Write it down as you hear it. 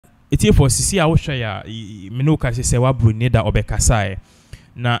Eti for sisi a wo hwe ya me no ka se Serwaa Broni da obekasa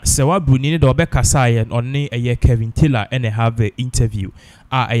na Serwaa Broni da obekasa ye onne eye Kevin Taylor and have an interview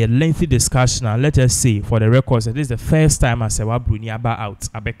a lengthy discussion, and let us say for the records this is the first time Serwaa Broni aba out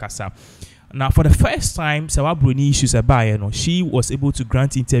abekasa. Now for the first time Serwaa Broni issues a buyer, she was able to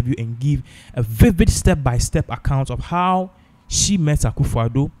grant interview and give a vivid step-by-step account of how she met Akuffo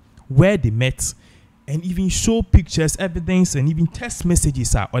Addo, where they met, and even show pictures, evidence, and even text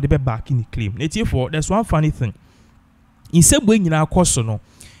messages or they be back in the claim. Therefore, there's one funny thing. In some way, about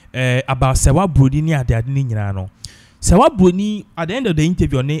Serwaa Broni ni ade ni nyina no. Serwaa Broni at the end of the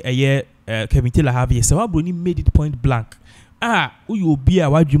interview, Kevin Taylor have Serwaa Broni made it point blank. You be a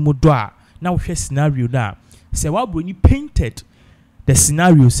wadwimo do a now share scenario na. Serwaa Broni painted the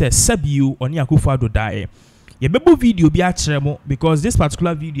scenario says Sabiu oni Akuffo Addo die. Yebebo video bi a mo because this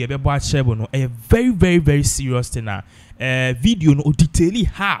particular video yebebo a no a very serious thing na. Video no detail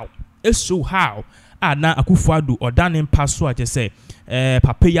how show how na Akuffo Addo or dan pass what say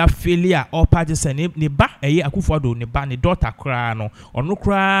papa ya failure or party say ne ba Akuffo Addo ne ba ne daughter kra no ono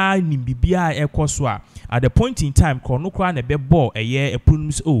kra ni bibia ekoso at the point in time ko no kra na be ball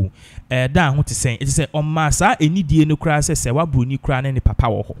epunums dan ho te say it say on masa enidie no kra say Serwaa Broni kra na ne papa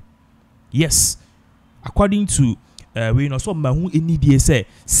wo ho. Yes, according to we know so mahu enidie say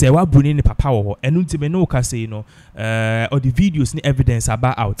Serwaa Broni ne papa wo ho enu ntime no ka say or the videos ni evidence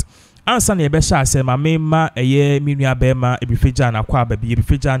about out. Ansa na yebesha say ma minua bema Ebifejan akwa baby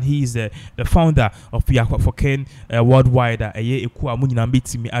Ebifejan. He is the founder of Ken worldwide eku amunyina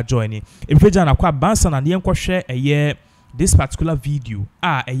betimi ajoin Ebifejan akwa bansa na ne enkohwe this particular video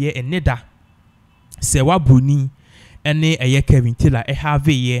eneda Serwaa Broni ene Kevin Taylor have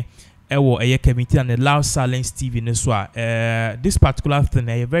Kevin Taylor and Loud Silence TV ne so this particular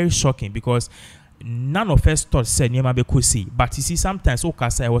thing very shocking because none of us thought said Niema Bekosi, but you see sometimes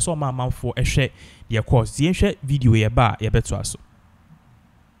Okasa was all my man for a share their course. The ancient video ye better also.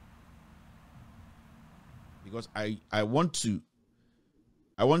 Because I want to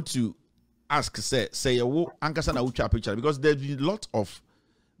ask say Ankasa na ucha picture because there's been a lot of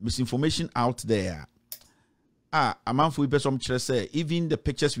misinformation out there. A man for some say even the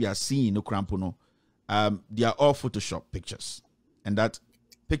pictures we are seeing no crampono, they are all Photoshop pictures, and that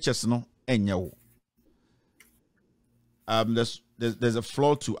pictures no enyawo. There's a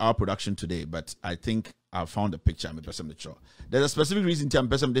flaw to our production today, but I think I found a picture. I'm a person sure. There's a specific reason to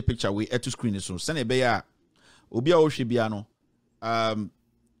person the picture we to screen it so. Senebeya Obia Oshibiano.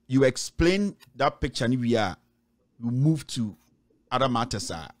 You explain that picture and you move to other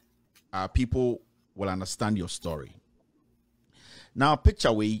matters. People will understand your story. Now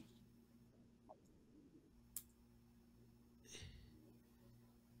picture we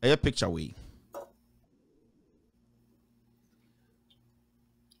a picture we.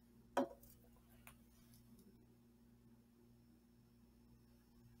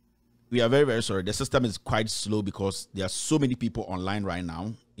 We are very sorry. The system is quite slow because there are so many people online right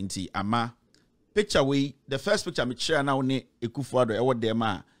now. Inti ama picture we the first picture me share now ne Akuffo Addo what them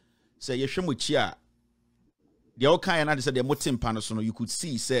say yehwemu chia the all kind and say the motim pan so no you could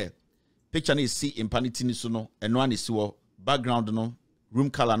see say picture is see in panitini so no and one is background no room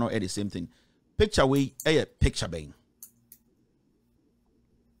color no the same thing. Picture we picture bang.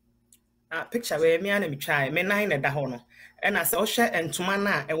 Picture we me and me try me nine na da ho no. And I saw share and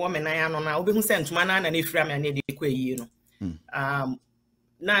tumana a woman I am on now, we send tumana and if I'm any you know.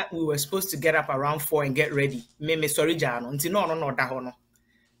 Now we were supposed to get up around 4 and get ready. Me sorry Jan until no dahono.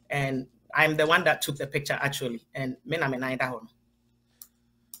 And I'm the one that took the picture actually. And men am nine dahono.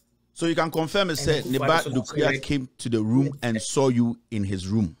 So you can confirm and say Neba Dukuya came to the room and saw you in his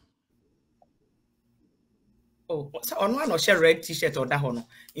room. Oh, so on one or share red t-shirt or dahono.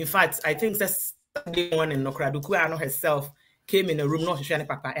 In fact, I think that's Sunday morning, Dukuya herself came in a room, not to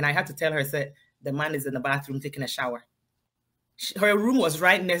papa, and I had to tell her, said the man is in the bathroom taking a shower. Her room was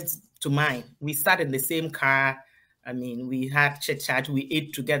right next to mine. We sat in the same car. I mean, we had chit chat. We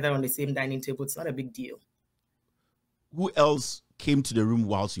ate together on the same dining table. It's not a big deal. Who else came to the room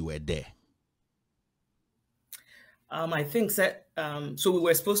whilst you were there? I think that so we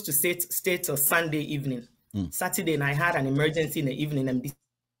were supposed to stay till Sunday evening. Saturday, and I had an emergency in the evening, and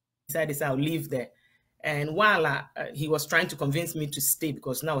decided I'll leave there. And while he was trying to convince me to stay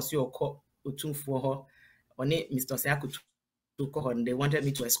because now it's your call for her, on it, Mr. Seaku to and they wanted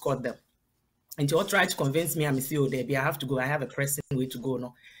me to escort them. And he all tried to convince me, I'm there, I have to go. I have a pressing way to go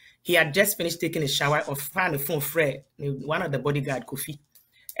now. He had just finished taking a shower or found a phone Fred, one of the bodyguard Kofi.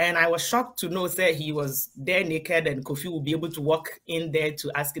 And I was shocked to know that he was there naked and Kofi would be able to walk in there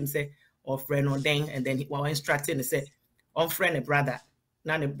to ask him, say, or friend or dang, and then he was instructing and said, on friend and brother.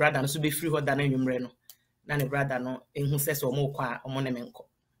 na ne brother no so be free ho da na nwumre no na ne brother no ehu sese omo kwa omo ne menko.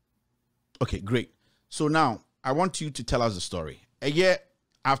 Okay, great. So now I want you to tell us the story. A year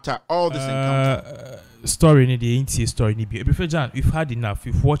after all this encounter. Story ni the inti story ni bi. John, we've had enough.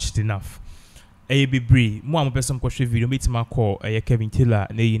 We've watched enough. Be brave. Mo am person kwhwe video metima call Kevin Taylor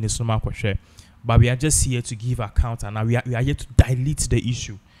na yi ni so ma kwhwe. But we are just here to give account and we are here to dilute the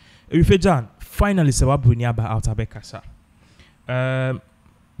issue. John, finally Serwaa Broni aba out abekasa.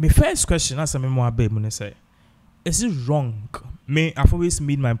 My first question as me mo abe mo say, is it wrong? I've always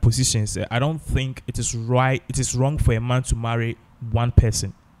made my positions. I don't think it is right. It is wrong for a man to marry one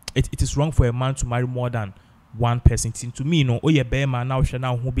person. It is wrong for a man to marry more than one person. To me, no, oh yeah, bear man now shall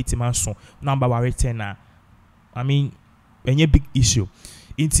now who beat man so number returner. I mean, any big issue.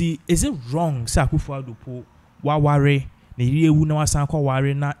 Is it wrong? Say Akuffo Addo po waware na iri ewu na wasan kwa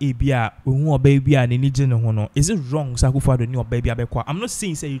ware na ebia ohun obaby a ni je ne ho no. Is it wrong? Say Akuffo Addo ni obaby abekwa. I'm not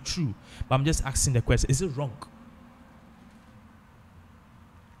saying say it's true, but I'm just asking the question. Is it wrong?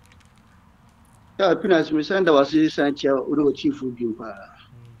 Yeah, Pinax, me send was Santia Uro Chief of Jumpa.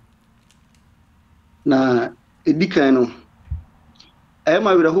 Na edikano.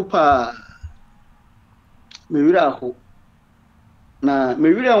 Ema wira hopa me wira ho. Na me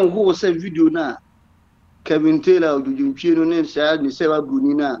wira ho se video na Kevin Taylor ojujumpi no ne sha ni Serwaa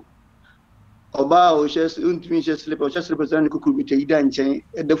Broni na oba o she untimi she sleep o she sleep san kuku bi te ida nchen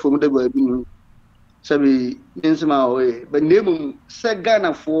edefo mu da gba bi no sabi nsema o e ba nemu se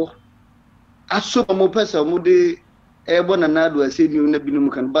Ghana fo aso mo pesa mo de ebo na nado aseni na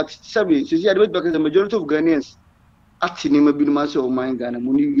binum kan but sabi sisi ade because the majority of Ghanaians ati ni ma binum ase o man Ghana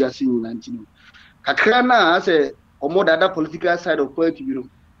mo ni wiase nyina ntino kakra na ase omo dada political side of politics binum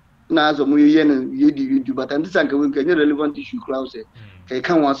na aso mo ye na ye di video but anti sanka we kan relevant issue clause e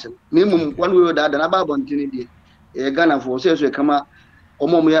kan wasem na mum one way or the other na ba bontini de e Ghana for so so kama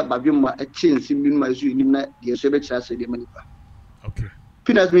omo mo ya babwem ma e chensi binum aso ni na de so be kira se de manipa. Okay.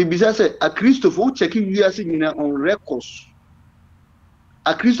 Pinax me bisa say a Christopher checking wiase nyina on records.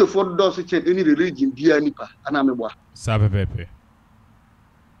 A Christopher does check any religion bia nipa ana meboa. Sabebepe.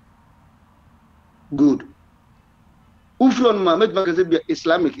 Good. Ufron ma met magaze bia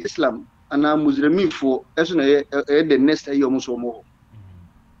Islam ana Muslim for eso na the next year mo so mo.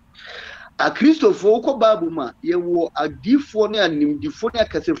 A Christopher ko babu ma ye wo adifo ne animdifo ne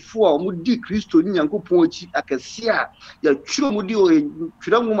akasefo a mo di Kristo ni Nyankopon achi akase a ya twiro mo di o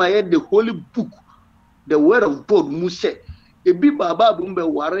twiro mo ma ye the holy book the word of God mu se ebi baba bu mbe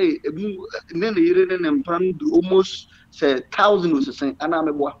ware ebi ne ne yire ne mpran almost say 1000 or so ana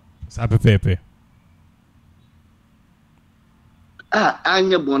meboa Sabepepe.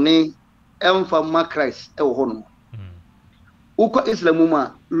 Anya bone emfa ma Christ e wo hono uko Islam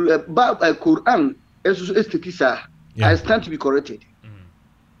ma Quran esusu estetisa I stand to be corrected.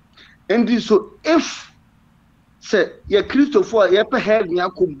 And so if say ya Christopher ya pe head nya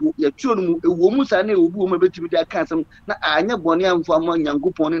kombo ya twiro mu ewo mu sa na obu mu betimi da kan sam na anya bone amfa ma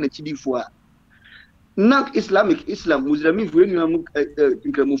Nyankopon na chidifo a na Islam Muslim fu enu am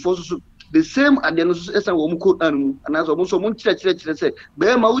nkramu fo so the same adeno so esa wo mu Quran mu anaso mo so mo kire say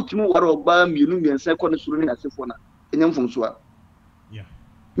be ma utimi ware oba mienu miensa ko na suru ni asefo na enyam fom so a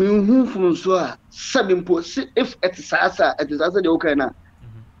me hu fom so a sabimpo if it is asa de okay na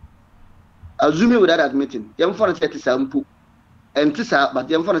azumi without admitting yam for say it is ampo entisa but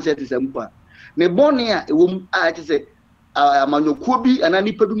yam for say it is ampo ne bone a ewom a it say amanyokuo bi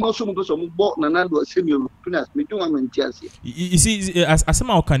anani padu ma so mo so mo bo na na do asemi Pinax me dun amenti ase You see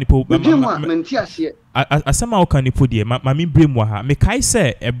asema okanipo amenti ase asema okanipo de ma me brem wa ha me kai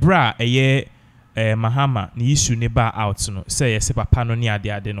say ebra eye Mahama ni issue ne ba out no say yes papa no ni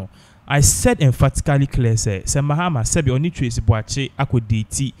ade no I said emphatically clear say Mahama say be oni trace boache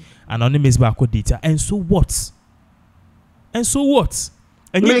akodeti and oni mesba akodeti and so what and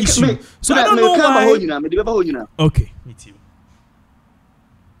issue so I don't know why okay me too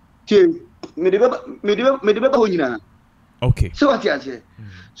okay so what you say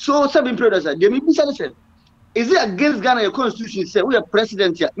so seven brothers they me be say is it against Ghana your constitution say we are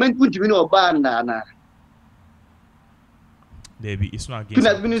president here men put you no ban na Debbie it's not against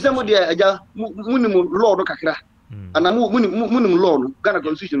Pinax been some dey aja munum law no kakra and munum law no Ghana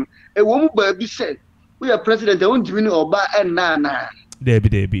constitution e wo mu ba bi say we are president won timi no oba na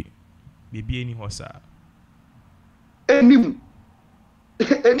Debbie bibi eni hosa any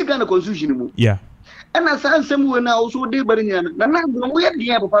Ghana constitution mu yeah. And as I say, we now also dey bari nya na na go we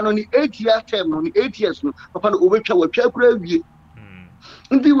dey papa no ni 8 years term no ni 8 years no papa no obetwa watwa kura wie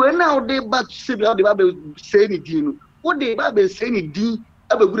ndi we now dey back say be dey ba say ni din no wo dey ba be say ni din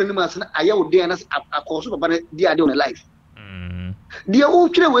abegura ni ma say aye wo dey na akoso papa na dey ade on life Dia wo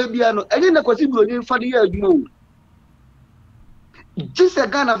twere we bia no enye na kwasi Broni fa de ya adwuma wo. Just a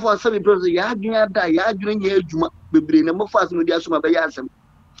Ghana for some brother ya adwuma da ya adwuma nya adwuma bebre na mo fa asem di asoma be ya asem.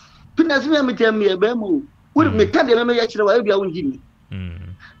 Pinax me tem me be mo. Wo me ka de me ya kyere wa bia wo ngini.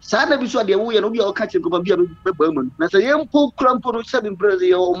 Sa na bi so de wo ye no bia o ka kyere ko ba bia be ba mu. Na say yempo krampo no some brother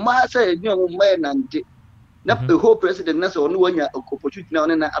ye o ma say enye wo ma na nte. Na the whole president na say ono wanya opportunity na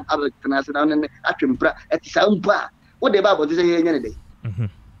one na abetena se na one atwempra etisa mpa. What the Bible says here,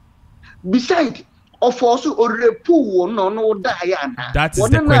 beside of also or repu no Diana. That is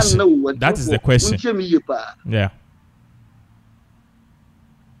the question. That is the question. Yeah.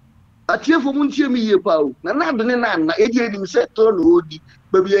 A cheer for Munchie me ye pow. Nana, Eddie said to Lodi,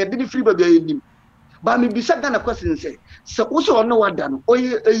 baby, I didn't free baby him. But me beside a question say, so also no one done. Oh,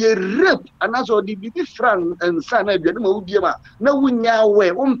 ye rep, and as all the big friend and son, I didn't know, dear. No, we now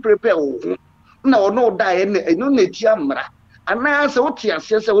way, won't prepare. No die and no netiamra. And now so what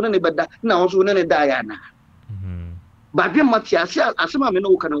says I wouldn't but now so none Diana. But then Matias, as some men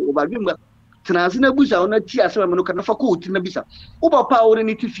can over him, Transina Busa on a Tias, no can for coat in the Bisa. Overpower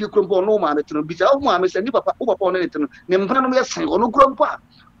any if you crumple no man to Bisa, oh, mamma, and if upon it, Nembrano sang on no grandpa.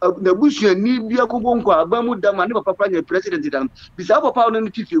 The bush need be a Kubonqua, Bermuda, Manova Papa, president. Bisa overpower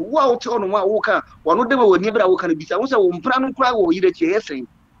any if you wow on one walker, one of them will never walk and Bisa was a Umbrano cry or either chasing.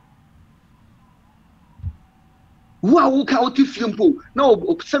 Wow, county film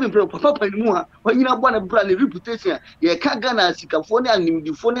no 7 papa anymore. When you want a brand reputation, ye can't Ghana, California, and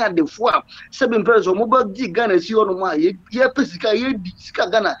the phone and the 7 persons or mobile Ghana, see on my ye Pesica, ye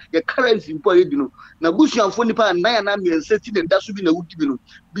Ghana, your currency employed, you know. Now, Bush and Fonipa and 9 and 13, and that should be no good.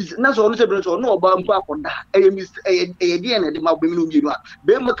 Business or no about on that. I miss a DNA at the Mabinu.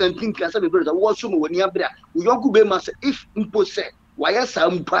 Bema can think as a person, what some when you have there. We don't go Bema if impose, why a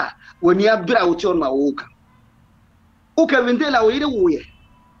sampa when you have drought on my walk. Okay, Vindela, we do it.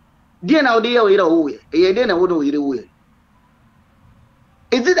 Dear now, dear, we do it. A then I would do it.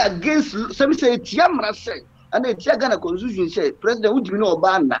 Is it against some say Tiamra say, and the Tiagana constitution say, President, would you know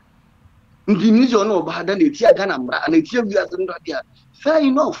Banda? The news or no bad than the Tiaganambra and the Tiagas. Fair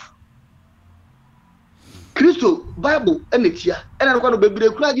enough. Christo, Bible, and the Tia, and I'm going to be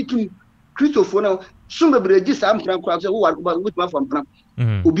crazy to Christo for now. Soon be register some crowds who are with my from Pram.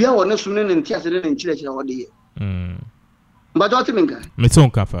 Ubia or no sooner than Tiasan and Chile all the year. But what you mean?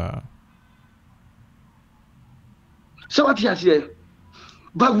 Metonkafa. So what you say?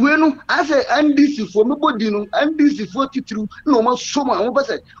 But when I say NDC for nobody, no NDC 43, no more so much. I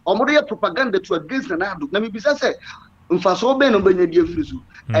say, or more propaganda to against an adult. Let me be say, Faso Ben Obey dear Frisu,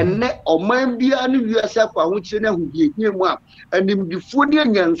 and net or man be any yourself, which you know who be near one, and in the 40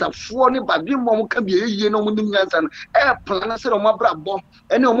 years of 40, but the mom can be a year no winning and air plan. I said, my brother,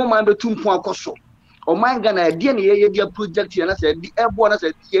 and no more man the 2 point coso. Or my Ghana, dear project, and I said, the airborne, I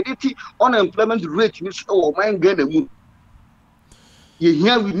said, the unemployment rate, oh, my Ghana.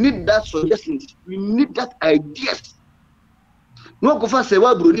 Here we need that suggestions, we need that ideas. No go for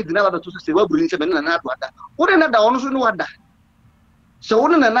Serwaa Broni, never to Serwaa Broni, and another. What another honors no other. So,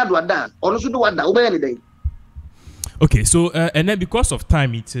 one another, honors no other, over any day. Okay, so and then because of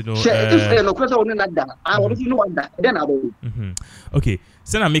time, it's you know. If no question on another, I honestly know that. Then I will. Okay,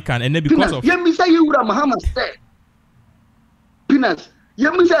 so I make and then because of. You say you would Muhammad say. Pinax.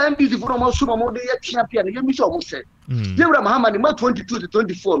 You say NDC for almost some more day champion. You say almost say. You would Muhammad in 22 to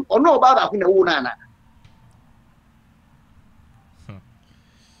 24. Or no about in a woman.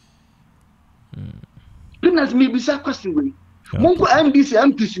 Pinax may be some question. Mongo NDC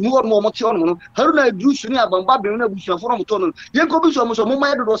MPC more motion. Haruna Juice near Bambabi and Bush from Tono. Yakobi so much more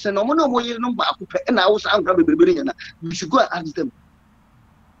my dos and no more number and I was angry. We should go ask them.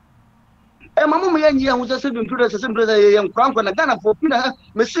 And Mamma Yang was a 7 president, young Frank and a Ghana for Pina.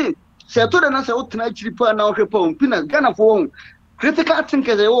 Messi, Saturday and I said, tonight, Chipa now report Pina, Ghana for critical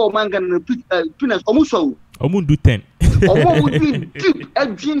thinkers, old man, and Pinax almost so. Omundu 10. Or would be deep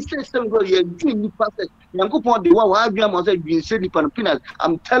and gene system where you're doing the process. Yankupon, the one I was being said upon Pinax.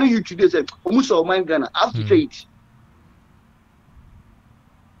 I'm telling you today, that almost all my Ghana. I have to say it.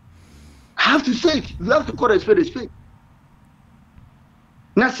 I have to say it. You have to call a spade.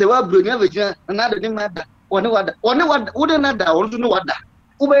 Not Serwaa Broni, another thing matter. Or no other. Or no other. Wouldn't another. Or no other.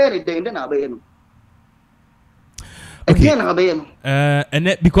 Over anything, then I'll be in. Okay. Again, I'll be in. And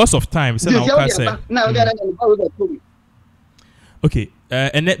then because of time, so now say. Now, okay.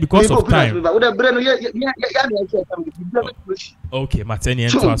 And then because of time. Okay, Mateni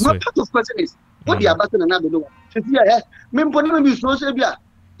and so my part of question is what the about another one. Yeah, men put him is no sabia.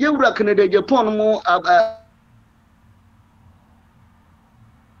 You were Canada, Japan more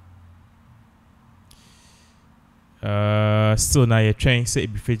still na ye train say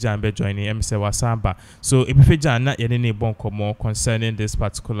Ebifeja and be joining Serwaa Samba. So Ebifeja na ye ne bon komo concerning this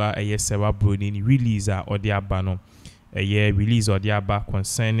particular Serwaa Broni release or the abano release or the aba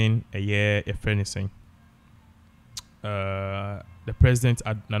concerning a friend saying the president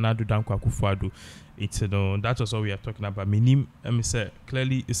Ban Akuffo Addo. It's that was what we are talking about. Minim say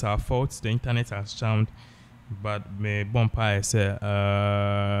clearly it's our fault. The internet has jammed. But me bonpa say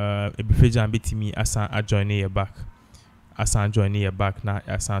Ebifeja and BTM asan join here back. Asan join here back na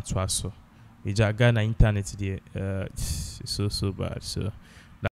asan twaso. Eja ga na internet there so bad so